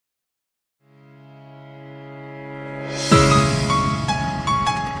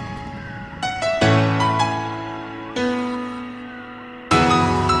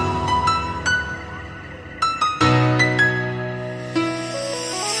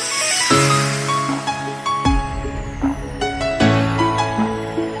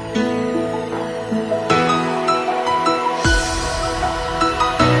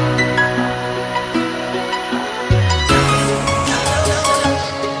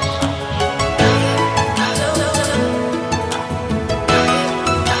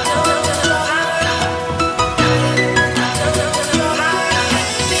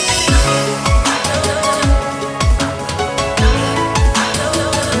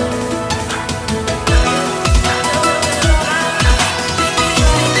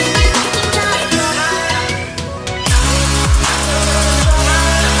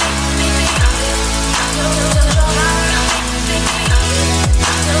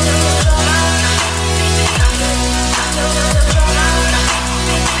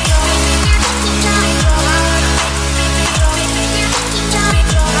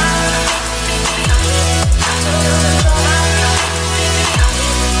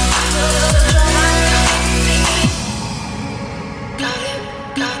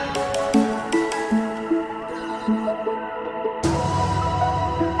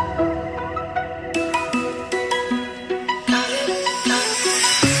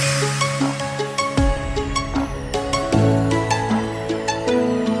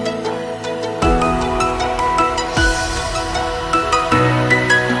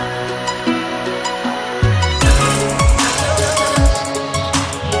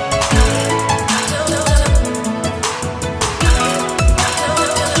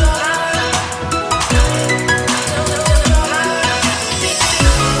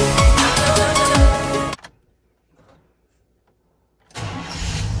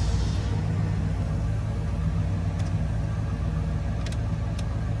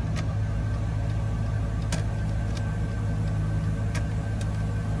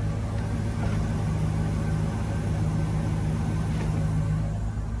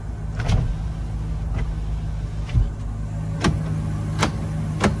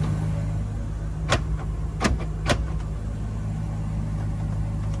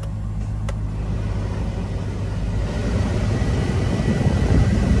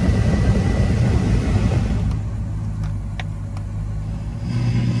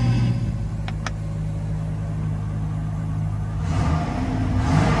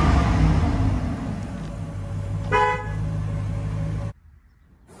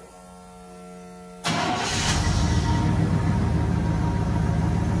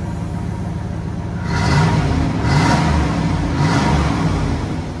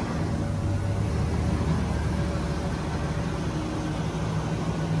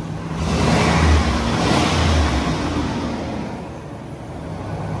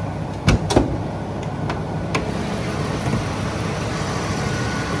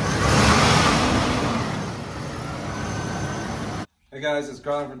Hey guys, it's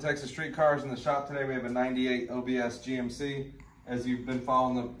Garland from Texas Street Cars. In the shop today we have a 98 OBS GMC. As you've been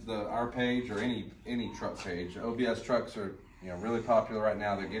following our page or any truck page, OBS trucks are really popular right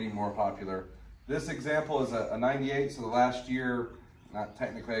now. They're getting more popular. This example is a 98, so the last year, not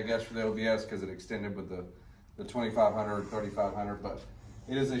technically I guess for the OBS because it extended with the 2500, 3500, but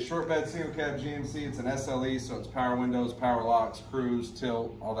it is a short bed single cab GMC. It's an SLE, so it's power windows, power locks, cruise,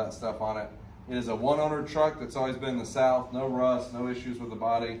 tilt, all that stuff on it. It is a one owner truck that's always been in the South, no rust, no issues with the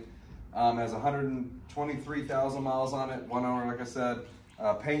body. Has 123,000 miles on it, one owner like I said.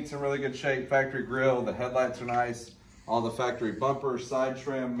 Paint's in really good shape, factory grille, the headlights are nice. All the factory bumpers, side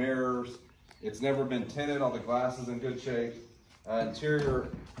trim, mirrors. It's never been tinted, all the glass is in good shape. Interior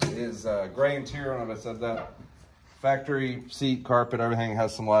is gray interior, I don't know if I said that. Factory seat, carpet, everything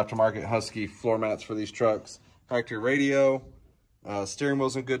has some aftermarket Husky floor mats for these trucks. Factory radio, steering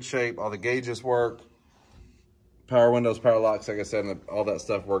wheel's in good shape, all the gauges work. Power windows, power locks, like I said, and all that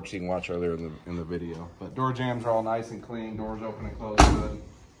stuff works. You can watch earlier in the video. But door jams are all nice and clean. Doors open and close good.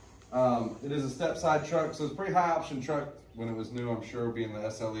 It is a step side truck, so it's a pretty high option truck when it was new, I'm sure, being the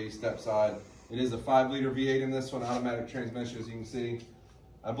SLE step side. It is a 5-liter V8 in this one, automatic transmission, as you can see.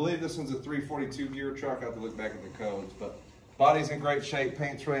 I believe this one's a 342 gear truck. I have to look back at the codes, but body's in great shape.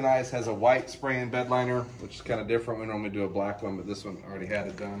 Paint's really nice. Has a white spray-in bed liner, which is kind of different. We normally do a black one, but this one already had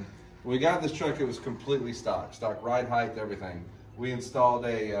it done. When we got this truck, it was completely stock ride height, everything. We installed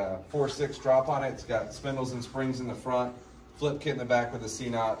a 4.6 drop on it. It's got spindles and springs in the front, flip kit in the back with a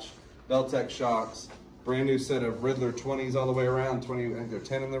C-notch, belltech shocks, brand new set of Ridley 20s all the way around, I think they're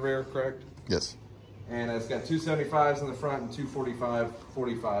 10 in the rear, correct? Yes. And it's got 275s in the front and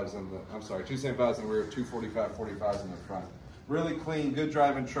 245/45s in the, I'm sorry, 275s in the rear, 245/45s in the front. Really clean, good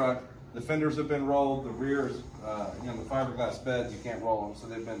driving truck. The fenders have been rolled, the rears, the fiberglass bed, you can't roll them, so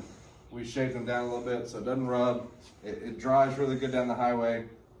we shaved them down a little bit so it doesn't rub. It drives really good down the highway.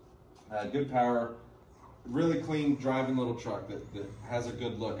 Good power. Really clean driving little truck that has a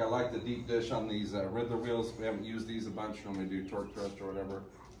good look. I like the deep dish on these Ridley wheels. We haven't used these a bunch when we do torque thrust or whatever.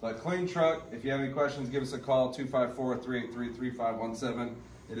 But clean truck. If you have any questions, give us a call, 254-383-3517.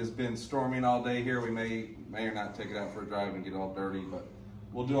 It has been storming all day here. We may or not take it out for a drive and get all dirty, but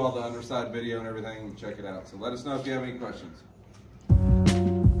we'll do all the underside video and everything and check it out. So let us know if you have any questions.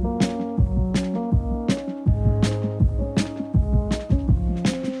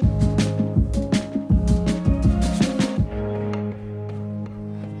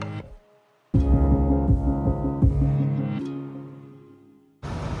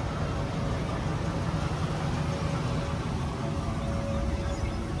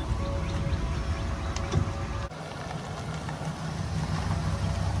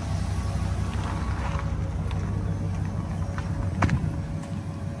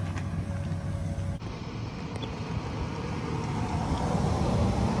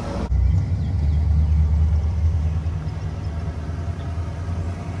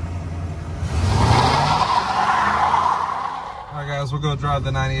 We'll go drive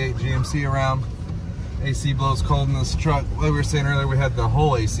the 98 GMC around. AC blows cold in this truck. Like we were saying earlier, we had the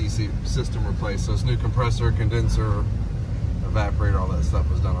whole AC system replaced. So it's new compressor, condenser, evaporator, all that stuff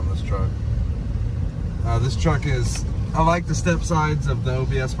was done on this truck. This truck is, I like the step sides of the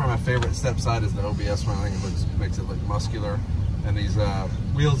OBS. Probably my favorite step side is the OBS one. I think it makes it look muscular. And these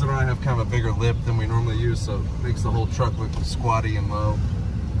wheels that I have kind of a bigger lip than we normally use, so it makes the whole truck look squatty and low.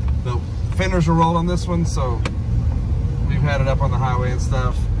 The fenders are rolled on this one, so we've had it up on the highway and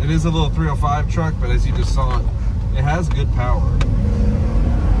stuff. It is a little 305 truck, but as you just saw it has good power.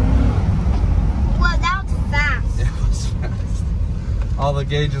 Well, that was fast. It was fast. All the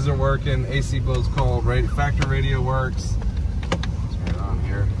gauges are working. AC blows cold. Factory radio works. Turn it on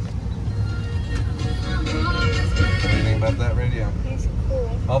here. What do you think about that radio? It's cool.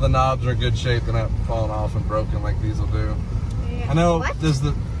 All the knobs are in good shape. They're not falling off and broken like these will do. Yeah. I know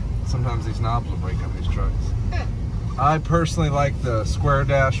sometimes these knobs will break on these trucks. I personally like the square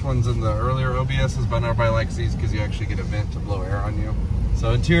dash ones in the earlier OBSs, but not everybody likes these because you actually get a vent to blow air on you.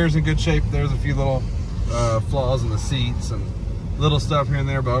 So interior's in good shape. There's a few little flaws in the seats and little stuff here and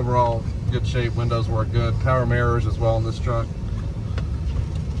there, but overall good shape. Windows work good. Power mirrors as well in this truck.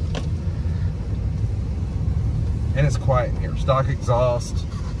 And it's quiet in here. Stock exhaust,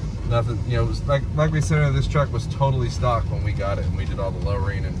 nothing. It was like we said, this truck was totally stock when we got it, and we did all the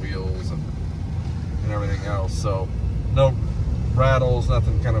lowering and wheels and everything else. So no rattles,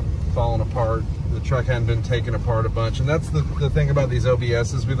 nothing kind of falling apart. The truck hadn't been taken apart a bunch, and that's the thing about these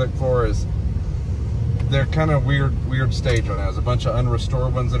OBSs we look for is they're kind of weird stage right now. There's a bunch of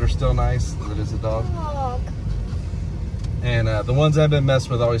unrestored ones that are still nice. That is a dog. And the ones I've been messed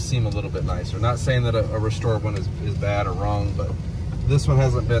with always seem a little bit nicer. Not saying that a restored one is bad or wrong, but This one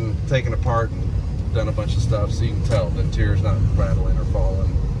hasn't been taken apart and done a bunch of stuff, so you can tell the interior's not rattling or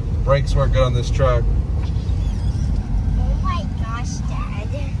falling. Brakes work good on this truck. Oh my gosh, Dad.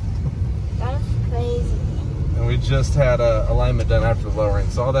 That's crazy. And we just had alignment done after the lowering.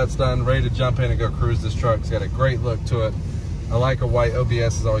 So all that's done, ready to jump in and go cruise this truck. It's got a great look to it. I like a white.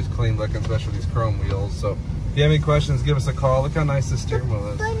 OBS is always clean looking, especially with these chrome wheels. So if you have any questions, give us a call. Look how nice this steering wheel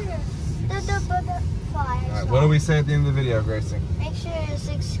is. All right, what do we say at the end of the video, Gracie? Make sure to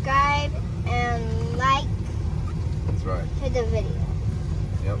subscribe and like. That's right. To the video.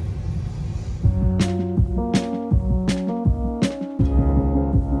 Yep.